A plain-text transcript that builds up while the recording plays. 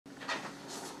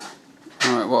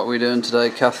what are we doing today,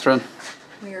 Catherine?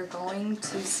 We are going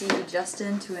to see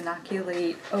Justin to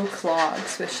inoculate oak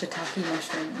logs with shiitake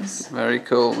mushrooms. Very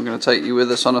cool. We're going to take you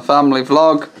with us on a family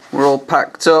vlog. We're all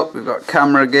packed up. We've got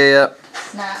camera gear.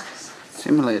 Snacks.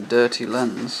 Seemingly a dirty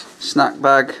lens. Snack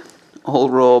bag. All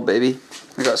raw, baby.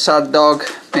 We've got Sad Dog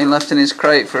being left in his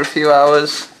crate for a few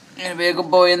hours. You're going to be a good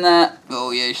boy in there.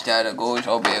 Oh yes, Dad, of course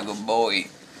I'll be a good boy.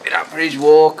 Get out for his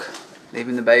walk.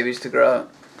 Leaving the babies to grow.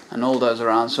 And Aldo's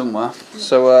around somewhere.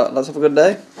 So let's have a good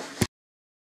day.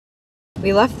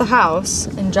 We left the house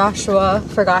and Joshua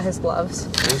forgot his gloves.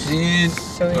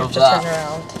 So we have to turn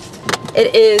around.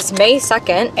 It is May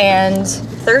 2nd and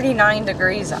 39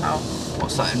 degrees out.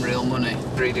 What's that in real money?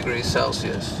 3 degrees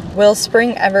Celsius. Will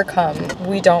spring ever come?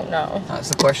 We don't know. That's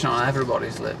the question on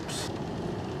everybody's lips.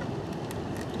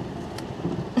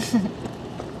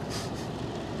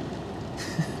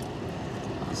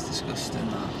 That's disgusting,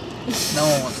 that. No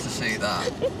one wants to see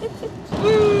that.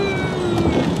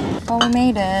 Oh, we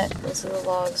made it. These are the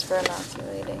logs for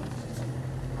inoculating.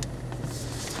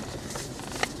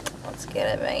 Let's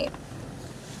get it, mate.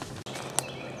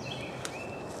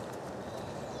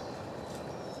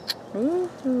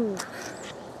 Woohoo.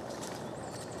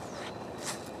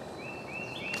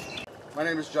 My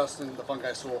name is Justin, the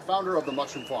Fungi Soul, founder of the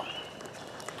Mushroom Farm.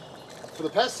 For the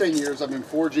past 10 years, I've been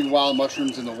foraging wild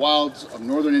mushrooms in the wilds of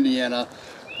northern Indiana,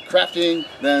 crafting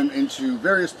them into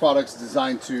various products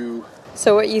designed to...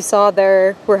 So what you saw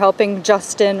there, we're helping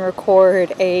Justin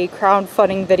record a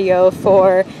crowdfunding video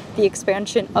for the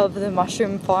expansion of the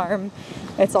mushroom farm.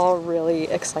 It's all really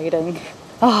exciting.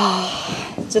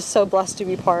 Oh, just so blessed to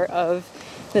be part of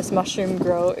this mushroom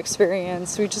grow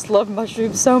experience. We just love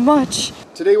mushrooms so much.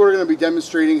 Today we're going to be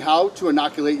demonstrating how to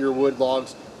inoculate your wood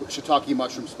logs with shiitake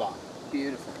mushroom spawn.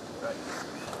 Beautiful. Right.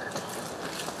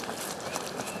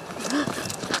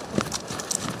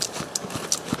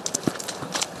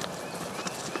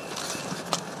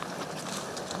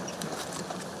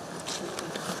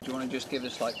 Do you want to just give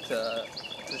us like the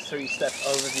 3-step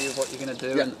overview of what you're going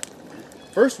to do? Yeah.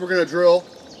 First we're going to drill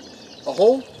a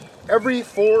hole every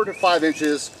 4 to 5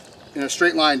 inches in a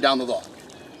straight line down the log. Okay.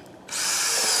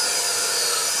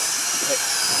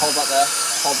 Hold that there.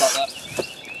 Hold that there.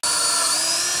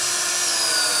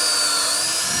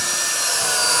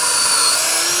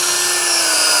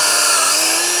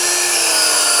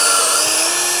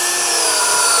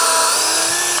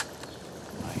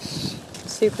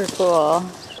 Super cool.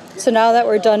 So now that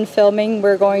we're done filming,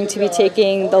 we're going to be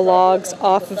taking the logs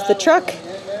off of the truck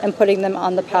and putting them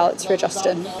on the pallets for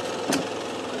Justin.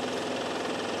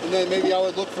 And then maybe I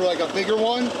would look for like a bigger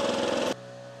one.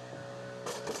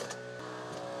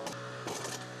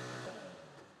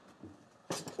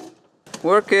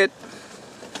 Work it.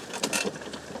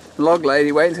 Log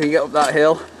lady, wait until you get up that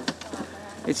hill.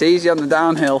 It's easy on the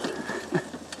downhill.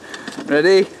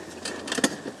 Ready?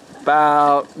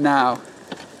 About now.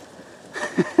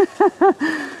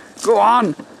 Go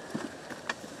on.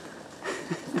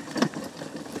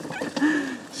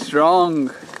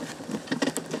 Strong.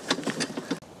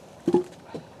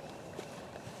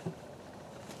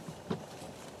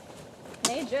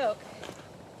 Hey, joke.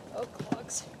 Oak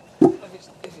logs.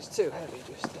 If it's too heavy,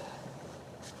 just...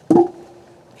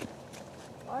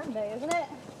 Arm day, isn't it?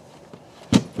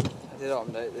 I did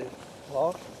update the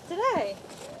log. Today.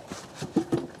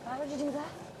 Why would you do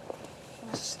that?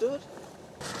 I stood.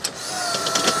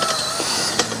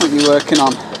 What are you working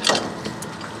on?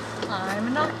 I'm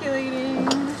inoculating.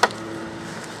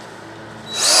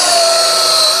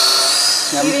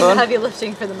 You having Doing fun? the heavy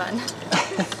lifting for the men.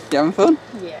 You having fun?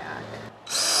 Yeah.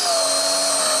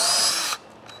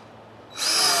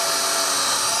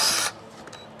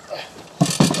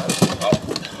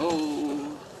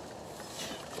 Oh.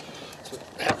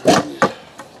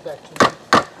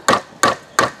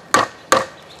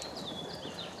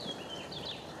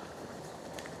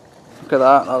 Look at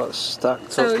that, that looks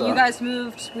stacked So up you there. guys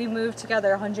we moved together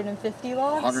 150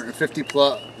 logs? 150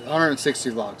 plus,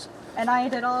 160 logs. And I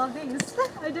did all of these.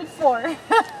 I did 4.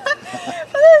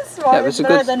 That's smart. Yeah, it's a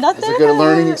Better good- than nothing. It's a good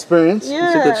learning experience. Yeah.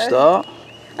 It's a good start.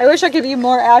 I wish I could be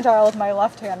more agile with my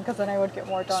left hand because then I would get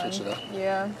more done. Switch it up.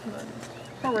 Yeah, but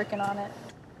we're working on it.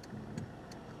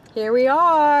 Here we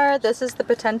are. This is the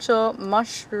potential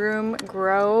mushroom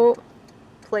grow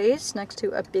place next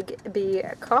to a Big B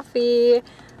Coffee.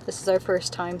 This is our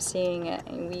first time seeing it,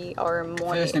 and we are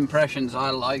more. First impressions, I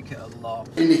like it a lot.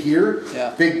 Into here,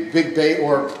 Yeah. big bay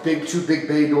or two big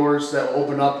bay doors that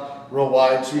open up real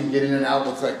wide so you can get in and out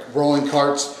with like rolling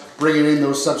carts, bringing in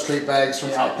those substrate bags from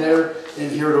out there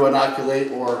in here to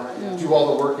inoculate or do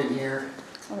all the work in here.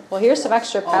 Well, here's some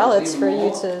extra pallets for you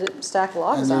to stack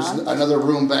logs And there's on. another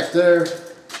room back there.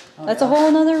 That's a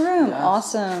whole nother room. Yeah.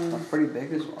 Awesome. That's pretty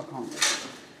big as well. I can't.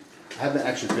 I haven't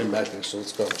actually been back there, so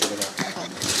let's go check it out.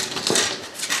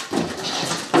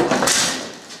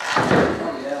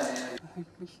 Oh yeah.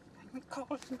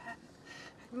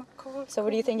 So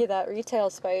what do you think of that retail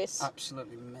space?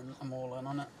 Absolutely mint. I'm all in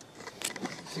on it.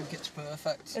 I think it's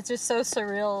perfect. It's just so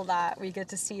surreal that we get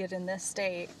to see it in this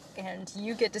state, and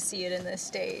you get to see it in this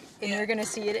state, and you're going to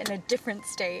see it in a different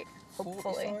state,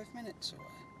 hopefully. 45 minutes away.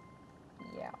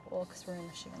 Yeah, well, because we're in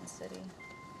Michigan City.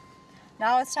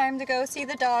 Now it's time to go see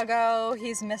the doggo.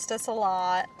 He's missed us a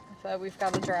lot, but we've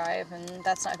got to drive, and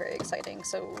that's not very exciting.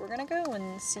 So we're going to go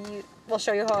and see. We'll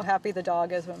show you how happy the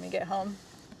dog is when we get home.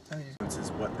 This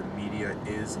is what the media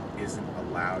isn't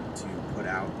allowed to put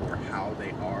out, or how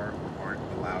they are or aren't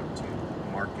allowed to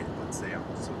market, let's say, on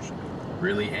social media.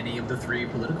 Really, any of the three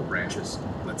political branches.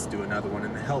 Let's do another one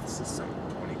in the health system,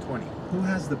 2020. Who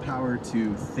has the power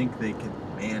to think they can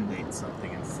mandate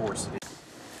something and force it?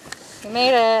 We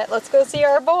made it. Let's go see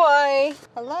our boy.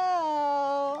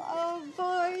 Hello. Oh,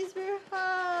 boys, we're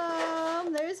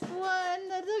home. There's one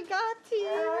little gotty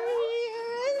over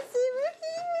here. We're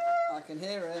here. I can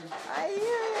hear him. I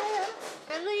hear him.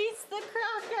 Release the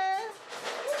crocker.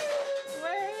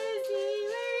 Where is he?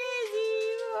 Where is he?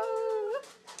 Oh,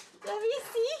 let me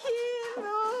see him.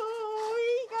 Oh,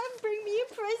 he can bring me a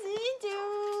present. Oh,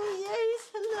 yes.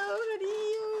 Hello,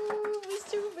 honey. Oh,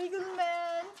 Mr. Wiggle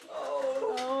Man.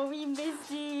 Oh, we missed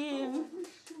him.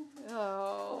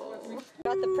 Oh.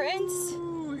 Got the prince.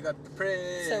 We got the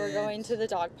prince. So we're going to the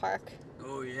dog park.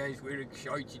 Oh yes, we're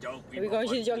excited, aren't we? Are we going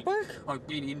to the dog park? I've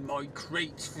been in my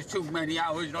crates for too many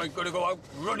hours and I've got to go out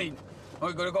running.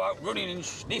 I've got to go out running and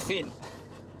sniffing.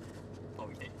 Oh,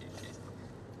 yeah.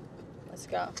 Let's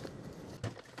go.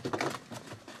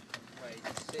 Wait,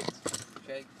 sit.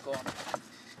 Jake, go on.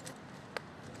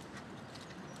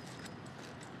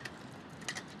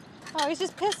 Oh, he's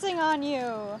just pissing on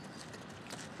you.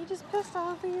 He just pissed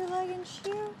all over your leg and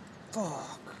shoe.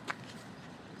 Fuck.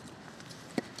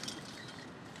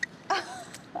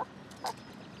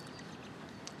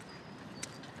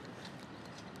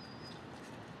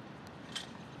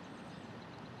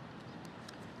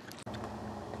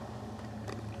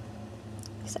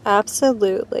 He's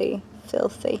absolutely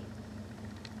filthy.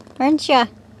 Aren't ya?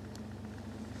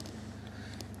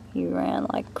 He ran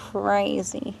like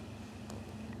crazy.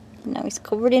 Now he's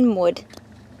covered in mud.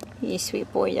 You're a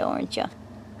sweet boy though, aren't ya?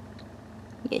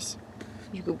 Yes,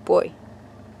 you're a good boy.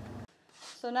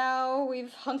 So now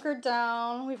we've hunkered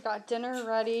down, we've got dinner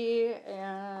ready,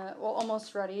 and well,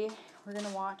 almost ready. We're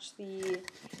gonna watch the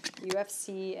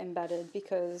UFC embedded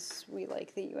because we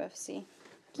like the UFC.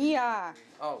 Kia!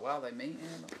 Oh wow, they meet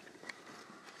here.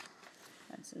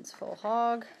 Benson's full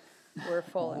hog. We're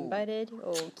full embedded.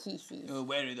 Oh, Keeseys. Oh,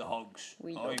 where are the hogs?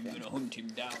 We I'm don't gonna hunt him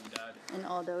down, Dad. And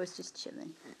Aldo is just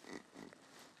chilling.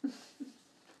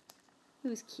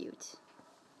 Who's cute?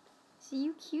 See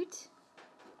you cute?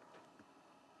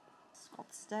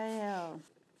 Scottsdale.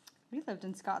 We lived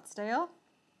in Scottsdale.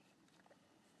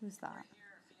 Who's that?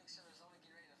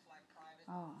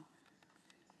 Oh.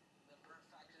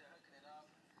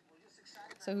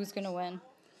 So who's gonna win?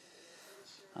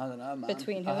 I don't know, man.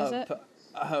 Between who is it?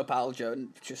 I hope Aljo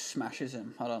just smashes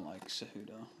him. I don't like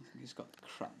Cejudo. I think he's got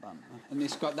crap banter. And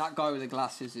he's got that guy with the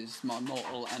glasses is my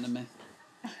mortal enemy.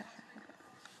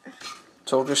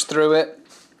 Talk us through it.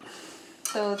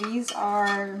 So these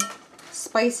are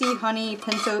spicy honey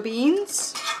pinto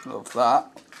beans. Love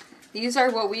that. These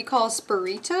are what we call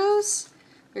spiritos.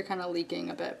 They're kind of leaking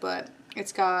a bit, but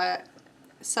it's got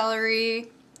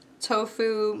celery,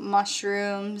 tofu,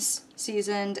 mushrooms,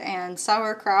 seasoned, and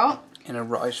sauerkraut. In a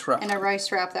rice wrap. In a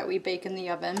rice wrap that we bake in the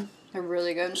oven. They're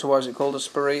really good. So why is it called a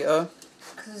spirito?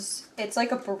 Because it's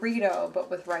like a burrito, but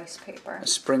with rice paper. A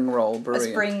spring roll burrito.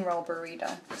 A spring roll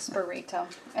burrito. Spirito.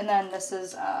 And then this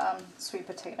is sweet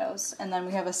potatoes. And then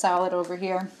we have a salad over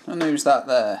here. And who's that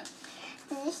there?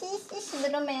 This is this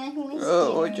little man who is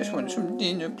Oh, I just want some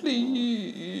dinner,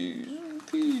 please.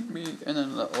 Feed me. And then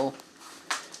a little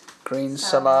green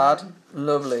salad.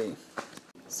 Lovely.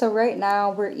 So right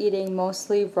now we're eating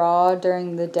mostly raw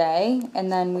during the day, and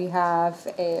then we have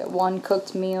one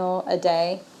cooked meal a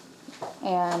day.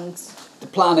 And the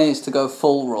plan is to go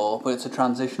full raw, but it's a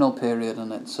transitional period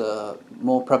and it's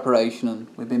more preparation, and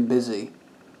we've been busy.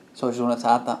 So I just wanted to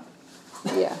add that.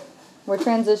 Yeah, we're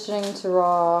transitioning to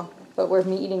raw, but we're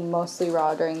eating mostly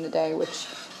raw during the day, which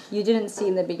you didn't see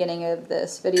in the beginning of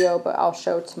this video, but I'll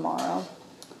show tomorrow.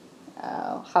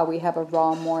 How we have a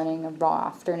raw morning, a raw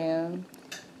afternoon.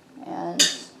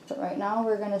 But right now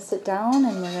we're going to sit down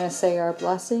and we're going to say our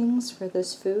blessings for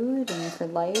this food and for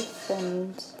life,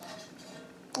 and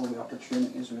all the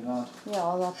opportunities we've had. Yeah,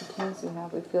 all the opportunities we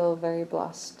have. We feel very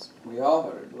blessed. We are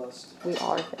very blessed. We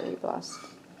are very blessed.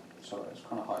 Sorry, it's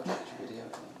kind of high pitch video.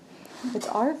 It's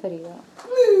our video.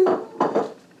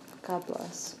 God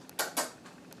bless.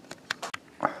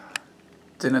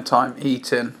 Dinner time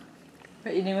eating.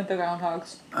 We're eating with the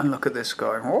groundhogs. And look at this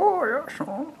guy. Oh yes.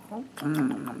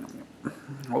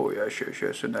 Oh yes, yes,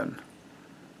 yes. And then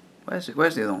where's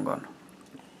the other one gone?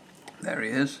 There he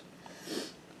is.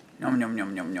 Yum yum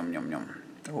yum yum yum yum yum.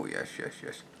 Oh yes, yes,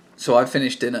 yes. So I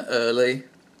finished dinner early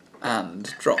and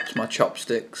dropped my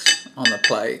chopsticks on the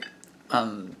plate,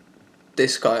 and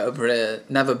this guy over here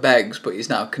never begs, but he's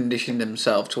now conditioned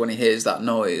himself to when he hears that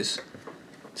noise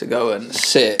to go and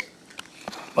sit,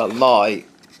 well, lie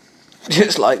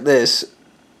just like this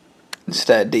and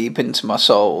stare deep into my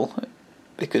soul,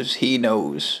 because he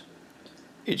knows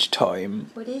it's time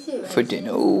for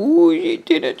dinner. Oh, it's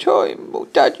dinner time. Oh,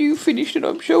 Dad, you finished and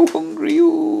I'm so hungry.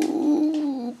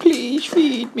 Oh, please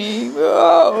feed me.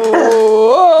 Oh,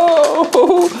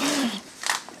 oh.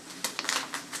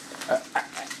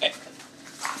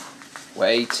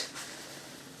 Wait.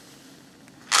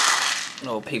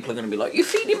 Oh, people are going to be like, you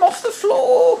feed him off the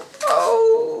floor.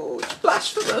 Oh, it's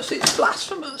blasphemous. It's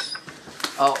blasphemous.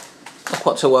 Oh, look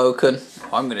what's awoken.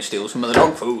 I'm going to steal some of the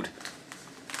dog food.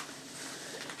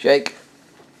 Shake.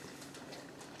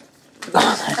 You're going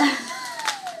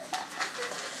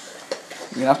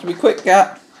to have to be quick,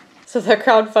 Kat. So the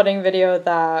crowdfunding video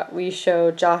that we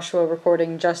showed Joshua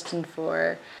recording Justin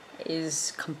for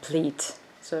is complete.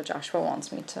 So Joshua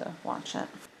wants me to watch it.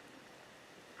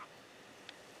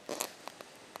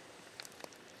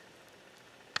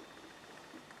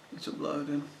 It's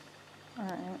uploading.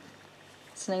 Alright.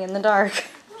 Listening in the dark.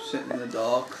 Sitting in the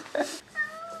dark.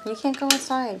 You can't go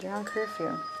outside, you're on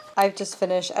curfew. I've just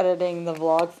finished editing the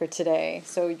vlog for today,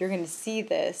 so you're gonna see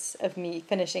this of me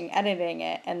finishing editing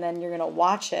it, and then you're gonna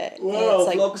watch it. Whoa,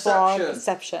 and it's like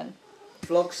vlogception.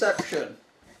 vlogception. Vlogception.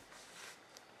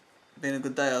 Been a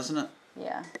good day, hasn't it?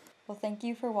 Yeah. Well, thank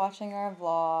you for watching our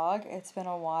vlog. It's been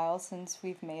a while since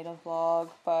we've made a vlog,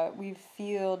 but we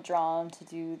feel drawn to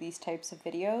do these types of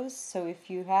videos. So if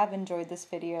you have enjoyed this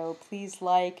video, please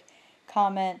like,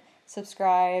 comment,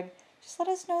 subscribe. Just let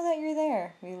us know that you're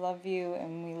there. We love you,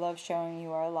 and we love showing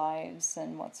you our lives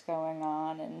and what's going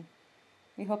on, and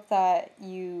we hope that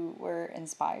you were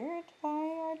inspired by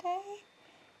our day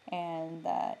and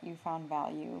that you found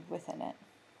value within it.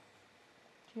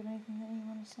 Do you have anything that you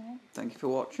want to say? Thank you for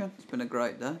watching. It's been a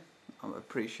great day. I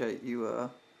appreciate you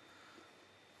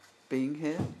being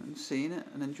here and seeing it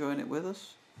and enjoying it with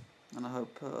us. And I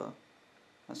hope,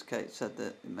 as Kate said,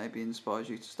 that it maybe inspires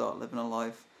you to start living a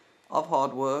life of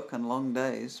hard work and long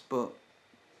days, but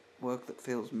work that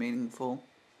feels meaningful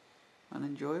and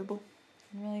enjoyable.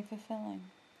 And really fulfilling.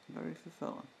 Very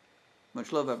fulfilling.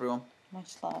 Much love, everyone.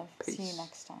 Much love. Peace. See you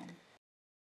next time.